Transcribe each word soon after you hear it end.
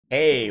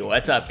Hey,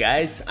 what's up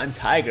guys? I'm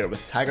Tiger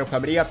with Tiger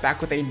Media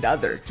back with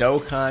another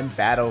Dokkan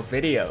battle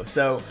video.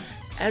 So,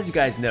 as you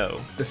guys know,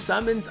 the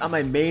summons on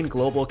my main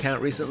global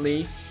account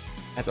recently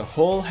as a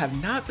whole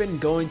have not been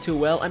going too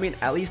well. I mean,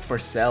 at least for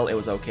Cell it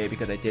was okay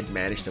because I did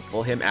manage to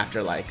pull him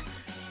after like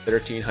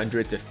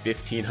 1300 to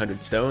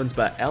 1500 stones,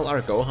 but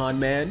LR Gohan,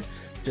 man,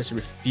 just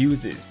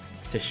refuses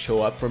to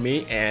show up for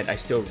me, and I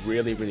still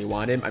really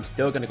want him. I'm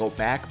still gonna go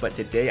back, but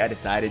today I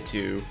decided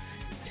to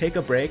take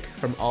a break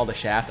from all the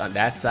shaft on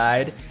that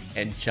side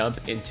and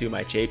jump into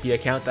my JP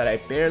account that I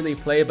barely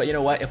play. But you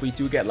know what, if we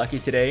do get lucky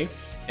today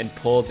and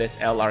pull this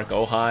LR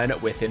Gohan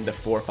within the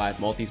 4 or 5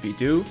 multis we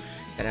do,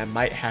 then I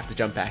might have to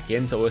jump back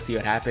in, so we'll see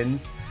what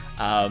happens.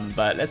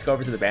 But let's go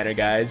over to the banner,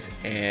 guys,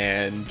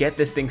 and get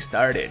this thing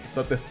started.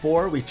 But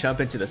before we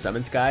jump into the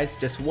summons, guys,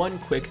 just one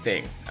quick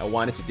thing I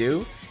wanted to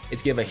do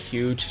is give a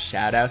huge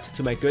shout out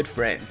to my good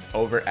friends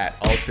over at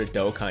Ultra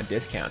Dokkan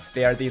Discount.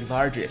 They are the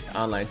largest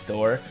online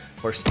store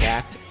for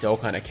stacked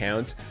Dokkan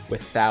accounts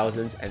with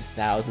thousands and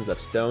thousands of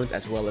stones,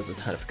 as well as a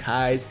ton of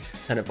Kais,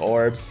 ton of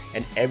orbs,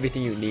 and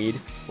everything you need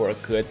for a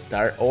good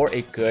start or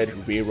a good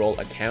reroll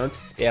account.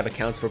 They have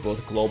accounts for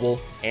both global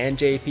and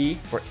JP,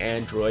 for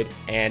Android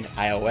and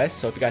iOS.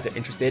 So if you guys are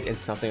interested in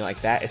something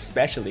like that,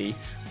 especially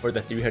for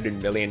the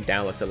 300 million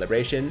download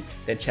celebration,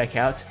 then check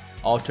out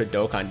Ultra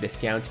Dokkan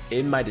Discount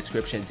in my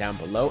description down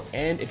below.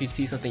 And if you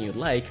see something you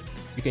like,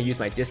 you can use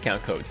my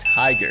discount code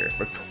TIGER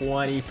for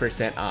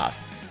 20%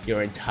 off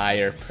your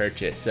entire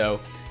purchase. So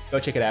go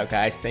check it out,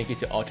 guys. Thank you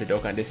to Ultra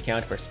Dokkan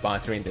Discount for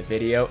sponsoring the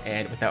video,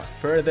 and without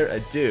further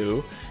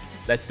ado,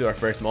 let's do our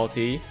first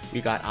multi.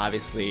 We got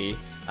obviously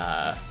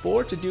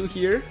 4 to do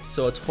here,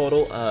 so a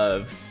total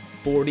of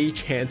 40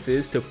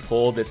 chances to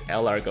pull this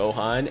LR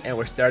Gohan, and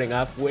we're starting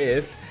off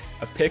with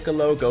a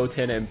Piccolo,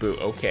 Goten, and Boo.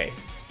 Okay,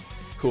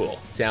 cool,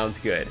 sounds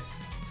good.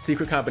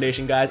 Secret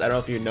combination, guys, I don't know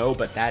if you know,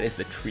 but that is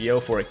the trio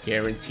for a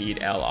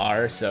guaranteed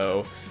LR,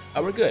 so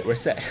we're good, we're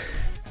set.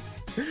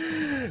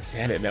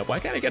 Damn it, man, why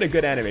can't I get a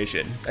good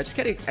animation? I just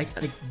gotta,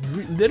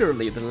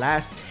 literally the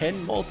last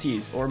 10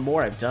 multis or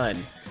more I've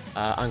done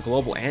on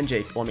global and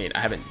JP. Well, I mean, I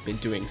haven't been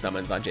doing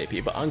summons on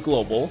JP, but on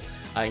global,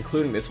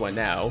 including this one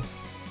now.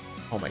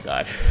 Oh my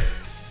god.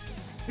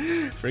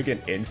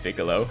 Freaking ins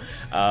Piccolo.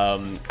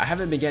 I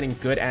haven't been getting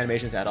good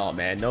animations at all,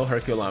 man. No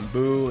Hercule on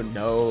Boo,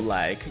 no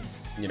like,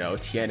 you know,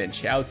 Tien and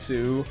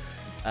Chiaotzu.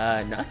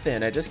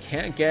 Nothing. I just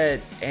can't get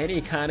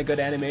any kind of good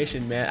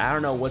animation, man. I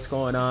don't know what's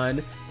going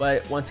on,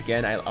 but once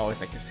again, I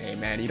always like to say,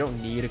 man, you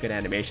don't need a good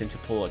animation to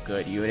pull a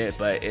good unit,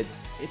 but it'd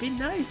be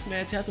nice,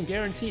 man, to have them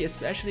guarantee,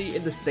 especially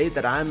in the state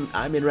that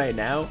I'm in right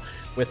now,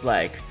 with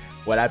like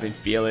what I've been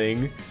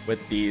feeling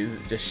with these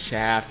just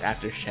shaft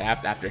after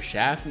shaft after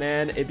shaft,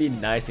 man. It'd be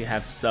nice to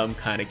have some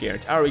kind of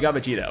guarantee. Oh, we got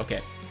Vegeta.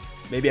 Okay,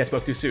 maybe I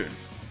spoke too soon.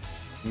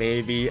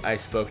 Maybe I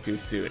spoke too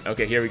soon.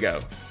 Okay, here we go.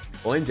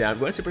 Going down,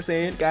 going Super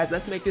Saiyan. Guys,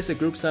 let's make this a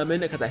group summon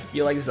because I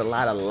feel like there's a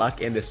lot of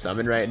luck in this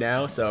summon right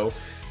now. So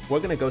we're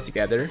gonna go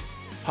together.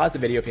 Pause the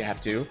video if you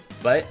have to,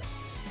 but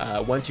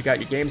once you got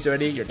your games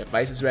ready, your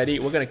devices ready,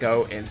 we're gonna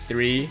go in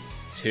 3,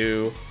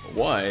 2,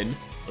 1.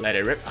 Let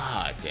it rip.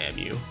 Ah, damn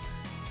you.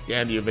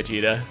 Damn you,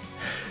 Vegeta.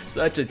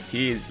 Such a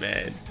tease,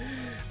 man.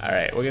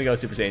 Alright, we're gonna go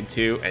Super Saiyan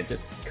 2 and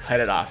just cut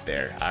it off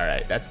there.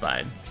 Alright, that's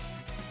fine.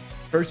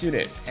 First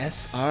unit,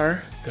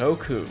 SR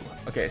Goku.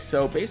 Okay,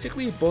 so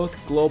basically both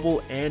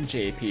global and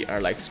JP are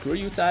like, screw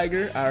you,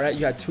 Tiger. Alright,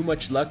 you had too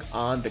much luck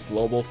on the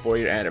global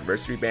 4-year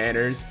anniversary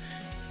banners,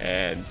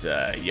 and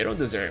you don't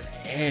deserve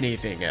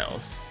anything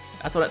else.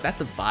 That's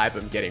the vibe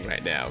I'm getting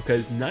right now,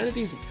 because none of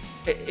these,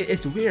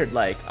 it's weird,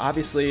 like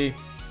obviously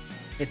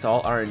it's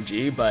all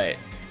RNG, but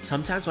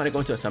sometimes when I go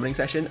into a summoning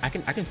session, I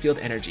can feel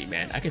the energy,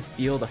 man. I can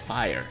feel the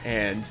fire,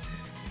 and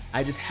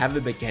I just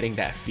haven't been getting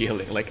that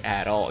feeling like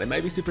at all. It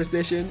might be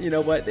superstition, you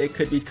know what, it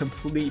could be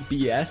complete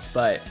BS,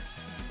 but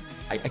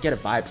I get a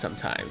vibe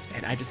sometimes,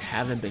 and I just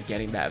haven't been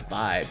getting that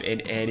vibe in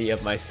any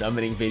of my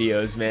summoning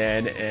videos,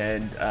 man.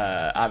 And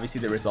obviously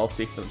the results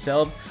speak for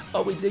themselves.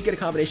 Oh, we did get a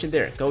combination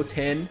there,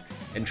 Goten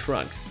and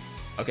Trunks.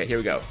 Okay, here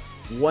we go.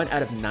 1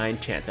 out of 9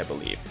 chance, I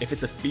believe. If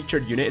it's a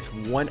featured unit, it's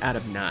 1 out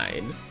of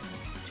 9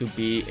 to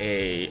be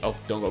a, oh,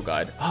 don't go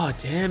God. Oh,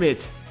 damn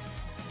it.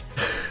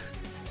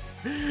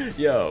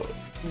 Yo,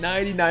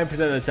 99% of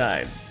the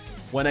time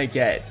when I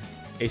get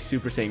a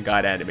Super Saiyan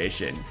God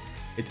animation,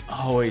 it's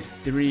always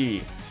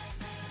 3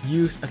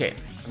 okay,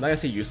 I'm not gonna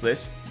say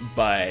useless,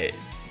 but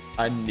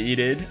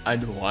unneeded,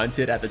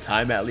 unwanted at the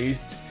time at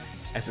least,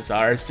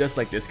 SSRs, just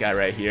like this guy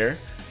right here.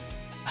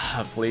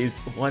 Please,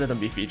 one of them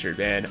be featured,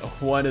 man.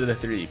 One of the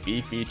 3 be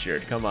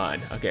featured, come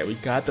on. Okay, we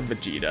got the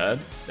Vegeta.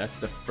 That's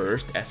the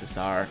first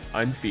SSR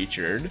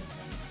unfeatured.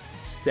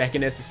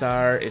 Second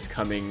SSR is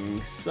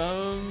coming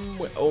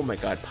some, oh my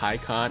god,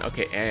 PyCon.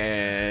 Okay,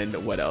 and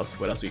what else?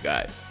 What else we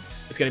got?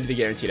 It's gonna be the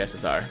guaranteed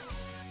SSR.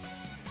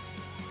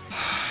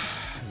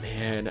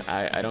 Man,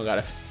 I don't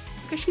gotta,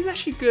 because she's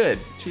actually good.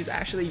 She's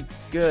actually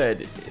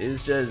good.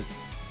 It's just,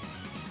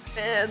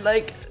 man,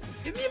 like,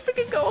 give me a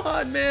freaking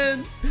Gohan,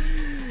 man.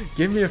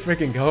 Give me a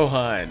freaking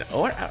Gohan,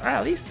 or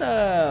at least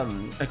a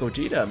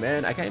Gogeta,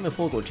 man. I can't even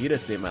pull Gogeta to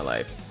save my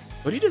life.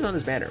 Gogeta's on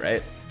this banner,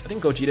 right? I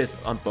think Gogeta's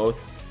on both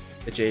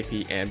the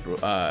JP and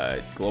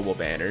global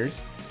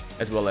banners,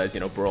 as well as, you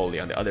know,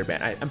 Broly on the other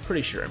banner. I'm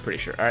pretty sure.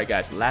 All right,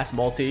 guys, last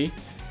multi.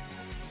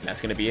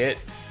 That's gonna be it.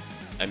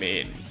 I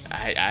mean,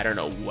 I don't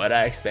know what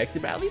I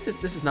expected, but at least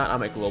this is not on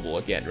my global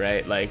again,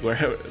 right? Like,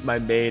 where my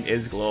main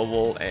is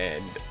global,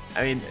 and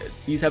I mean,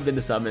 these have been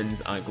the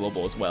summons on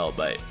global as well,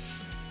 but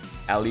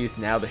at least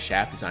now the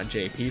shaft is on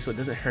JP, so it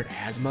doesn't hurt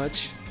as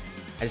much.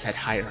 I just had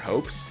higher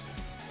hopes.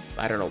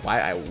 I don't know why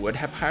I would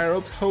have higher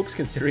hopes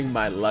considering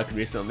my luck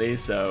recently,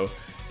 so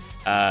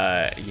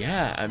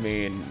yeah, I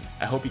mean,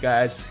 I hope you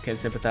guys can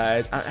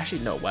sympathize.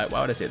 Actually, no, why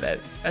would I say that?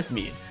 That's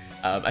mean.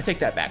 I take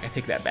that back.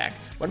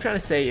 What I'm trying to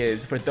say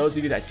is, for those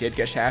of you that did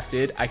get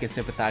shafted, I can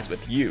sympathize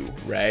with you,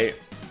 right?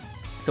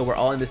 So we're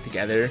all in this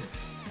together.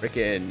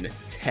 Freaking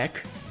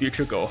tech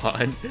future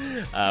Gohan.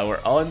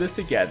 We're all in this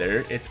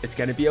together. It's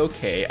gonna be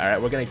okay. All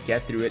right, we're gonna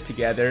get through it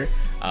together.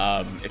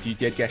 If you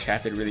did get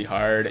shafted really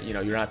hard, you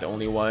know, you're not the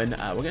only one.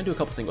 We're gonna do a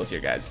couple singles here,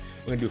 guys.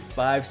 We're gonna do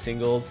 5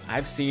 singles.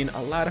 I've seen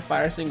a lot of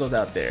fire singles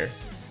out there.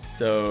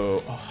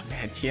 So, oh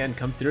man, Tien,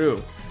 come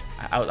through.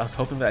 I was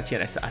hoping for that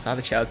Tien. I saw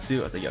the Chiaotzu.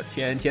 I was like, yo,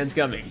 Tien's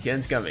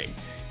coming.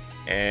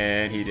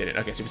 And he didn't.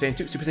 Okay, Super Saiyan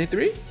 2, Super Saiyan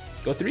 3?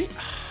 Go 3?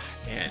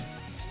 Oh, man.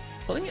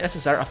 Pulling an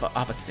SSR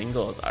off a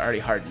single is already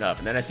hard enough.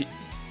 And then I see...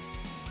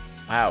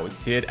 Wow, we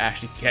did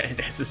actually get an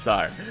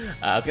SSR.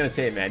 I was gonna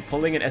say, man,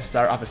 pulling an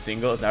SSR off a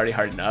single is already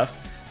hard enough.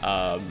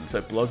 So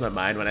it blows my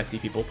mind when I see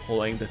people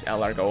pulling this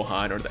LR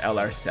Gohan or the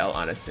LR Cell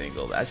on a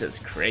single. That's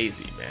just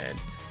crazy, man.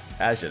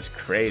 That's just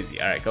crazy.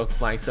 All right, go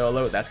flying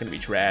solo. That's gonna be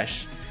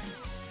trash.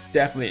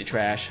 Definitely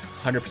trash.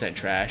 100%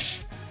 trash.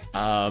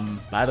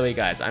 By the way,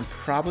 guys, I'm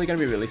probably gonna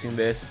be releasing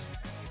this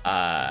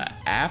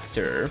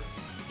after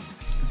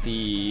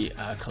the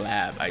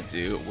collab I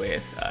do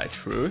with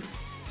Truth,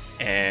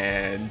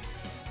 and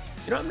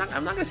you know, I'm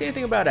not gonna say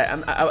anything about it.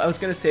 I was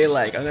gonna say,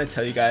 like, I'm gonna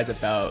tell you guys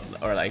about,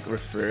 or like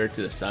refer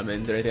to the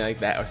summons or anything like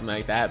that, or something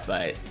like that,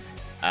 but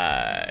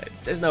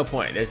there's no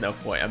point.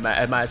 I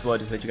might as well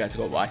just let you guys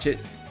go watch it.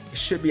 It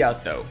should be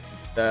out though.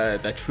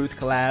 The Truth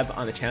collab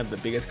on the channel, the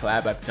biggest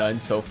collab I've done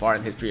so far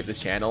in the history of this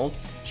channel,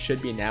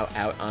 should be now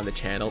out on the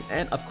channel,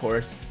 and of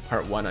course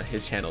part 1 on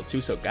his channel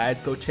too. So guys,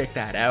 go check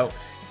that out.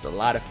 It's a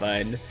lot of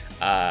fun.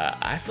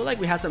 I feel like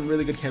we had some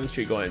really good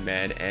chemistry going,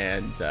 man,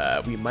 and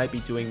we might be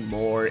doing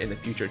more in the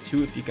future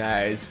too if you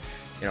guys,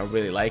 you know,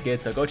 really like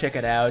it. So go check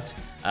it out.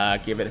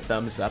 Give it a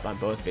thumbs up on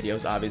both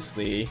videos,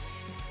 obviously,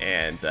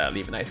 and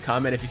leave a nice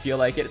comment if you feel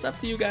like it. It's up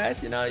to you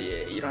guys. You know,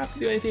 you don't have to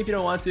do anything if you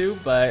don't want to,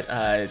 but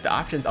the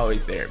option's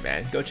always there,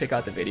 man. Go check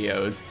out the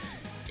videos.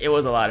 It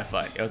was a lot of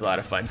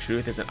fun.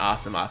 Truth is an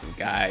awesome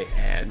guy,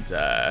 and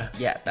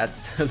yeah,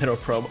 that's a little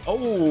promo.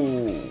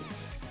 Oh,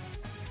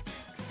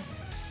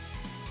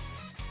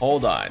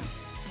 hold on.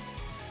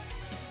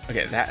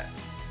 Okay, that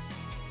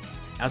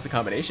was the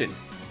combination.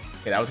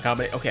 Okay, that was a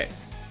combination. Okay.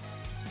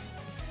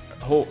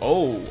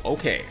 Oh,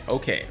 okay.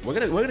 We're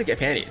gonna get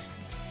panties.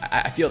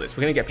 I feel this.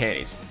 We're gonna get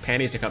panties.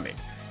 Panties are coming.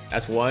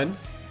 That's one.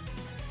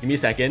 Give me a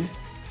second.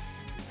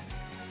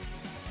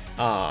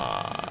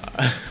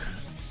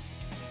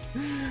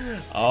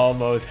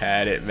 Almost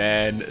had it,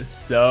 man.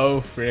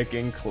 So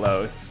freaking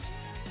close.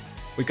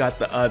 We got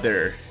the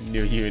other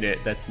new unit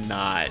that's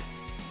not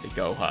the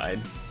Gohan.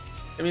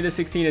 I mean, the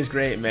 16 is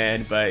great,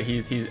 man, but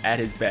he's at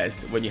his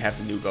best when you have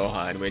the new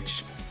Gohan,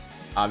 which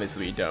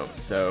obviously we don't.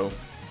 So,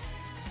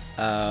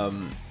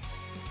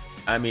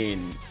 I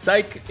mean,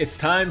 psych, it's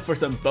time for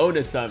some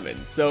bonus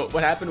summons. So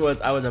what happened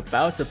was, I was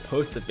about to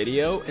post the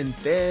video, and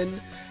then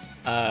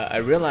I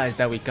realized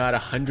that we got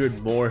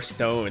 100 more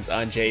stones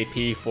on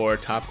JP for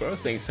top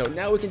grossing. So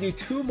now we can do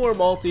 2 more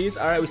multis.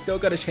 All right, we still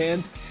got a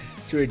chance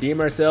to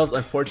redeem ourselves.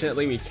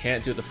 Unfortunately, we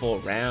can't do the full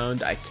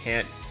round. I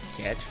can't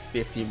get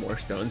 50 more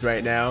stones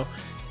right now.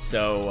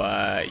 So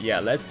yeah,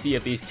 let's see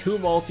if these 2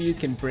 multis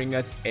can bring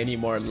us any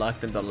more luck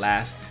than the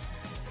last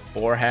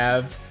 4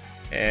 have.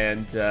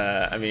 And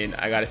I mean,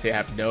 I gotta say, I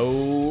have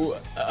no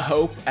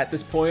hope at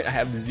this point. I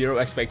have 0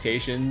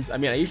 expectations. I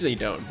mean, I usually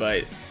don't,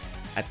 but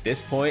at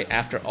this point,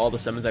 after all the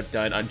summons I've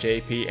done on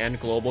JP and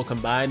Global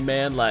combined,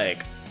 man,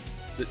 like,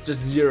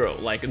 just 0,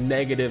 like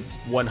negative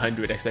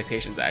 100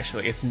 expectations,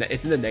 actually. It's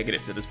in the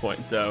negatives at this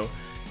point, so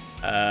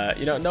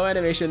you know, no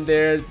animation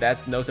there.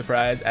 That's no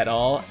surprise at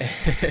all.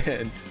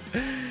 And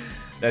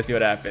let's see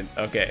what happens.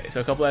 Okay, so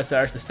a couple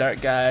SRs to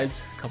start,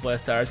 guys. A couple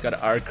SRs. Got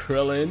an R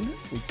Krillin.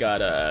 We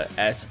got a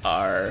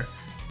SR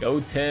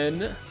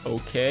Goten.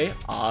 Okay,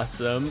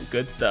 awesome.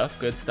 Good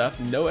stuff.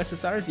 No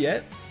SSRs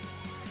yet.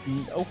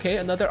 Okay,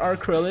 another R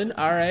Krillin.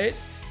 All right.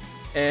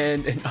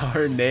 And an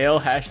R Nail.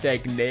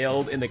 Hashtag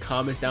nailed in the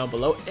comments down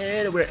below.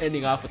 And we're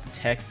ending off with the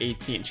Tech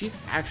 18. She's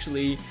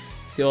actually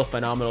still a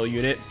phenomenal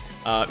unit.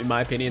 In my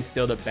opinion,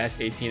 still the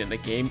best 18 in the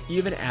game,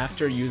 even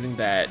after using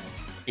that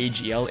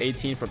AGL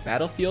 18 from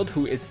Battlefield,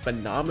 who is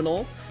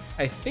phenomenal.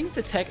 I think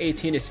the Tech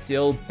 18 is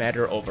still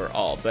better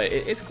overall, but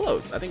it's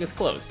close. I think it's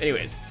close.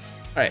 Anyways,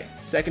 all right,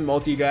 second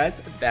multi,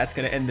 guys. That's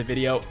gonna end the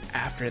video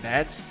after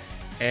that,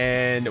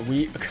 and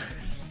we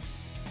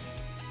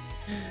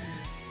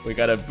We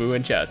got a Boo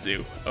and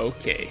Chaozu.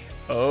 Okay.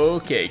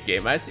 Okay,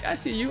 game. I see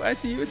you. I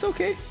see you. It's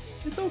okay.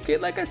 It's okay.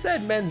 Like I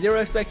said, man, zero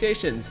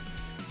expectations.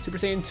 Super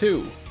Saiyan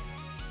 2.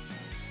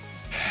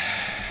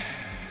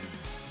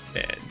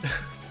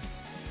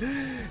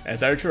 Man.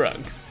 SR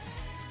Trunks.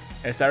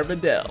 SR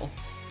Videl.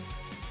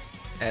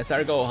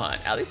 SR Gohan.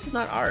 At least it's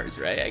not ours,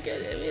 right? I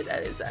get it.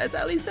 It's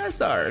at least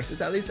SRs.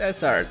 It's at least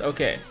SRs.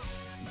 Okay.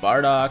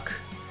 Bardock.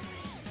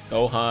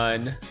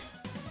 Gohan.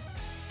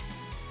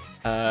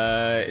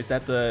 Is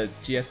that the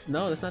GS?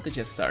 No, that's not the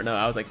GSSR. No,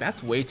 I was like,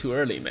 that's way too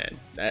early, man.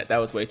 That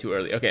was way too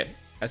early. Okay.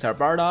 SR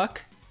Bardock.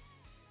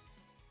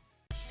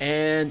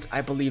 And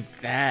I believe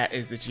that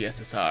is the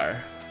GSSR.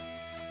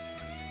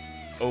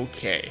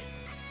 Okay.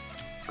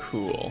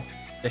 Cool.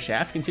 The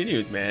shaft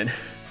continues, man.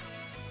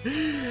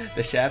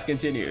 The shaft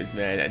continues,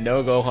 man.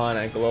 No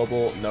Gohan on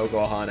Global, no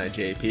Gohan on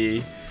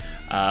JP.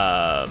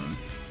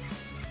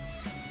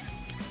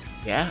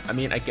 Yeah, I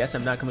mean, I guess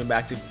I'm not coming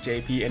back to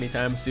JP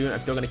anytime soon. I'm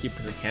still gonna keep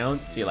this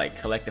account to like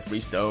collect the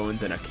free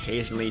stones and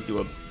occasionally do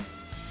a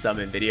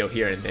summon video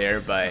here and there,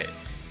 but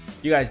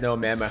you guys know,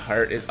 man, my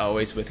heart is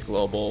always with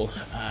Global.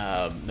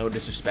 No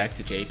disrespect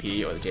to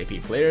JP or the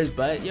JP players,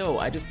 but yo,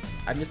 I'm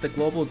just a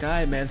Global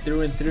guy, man,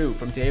 through and through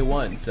from day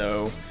one.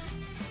 So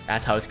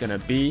that's how it's gonna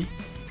be,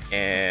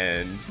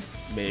 and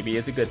maybe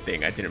it's a good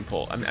thing I didn't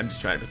pull. I'm just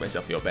trying to make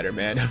myself feel better,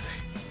 man.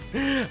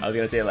 I was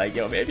gonna say like,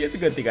 yo, maybe it's a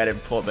good thing I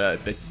didn't pull the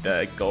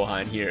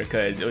Gohan here,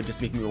 because it would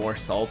just make me more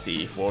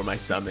salty for my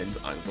summons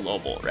on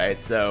Global,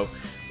 right? So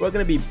we're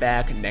gonna be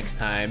back next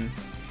time.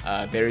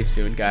 Very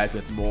soon, guys,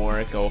 with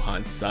more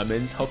Gohan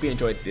summons. Hope you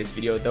enjoyed this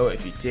video, though.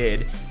 If you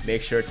did,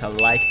 make sure to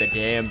like the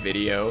damn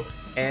video.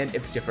 And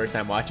if it's your first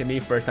time watching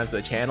me, first time to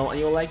the channel, and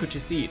you like what you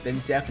see,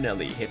 then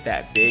definitely hit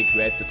that big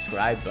red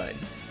subscribe button.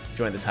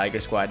 Join the Tiger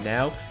Squad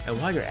now,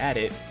 and while you're at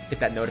it, hit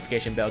that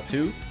notification bell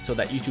too, so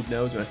that YouTube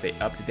knows when I stay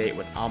up to date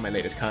with all my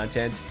latest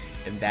content.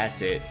 And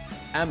that's it.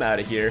 I'm out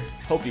of here.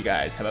 Hope you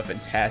guys have a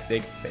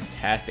fantastic,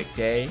 fantastic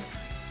day.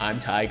 I'm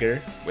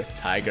Tiger with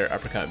Tiger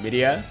Uppercut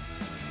Media.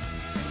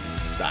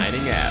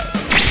 Signing out.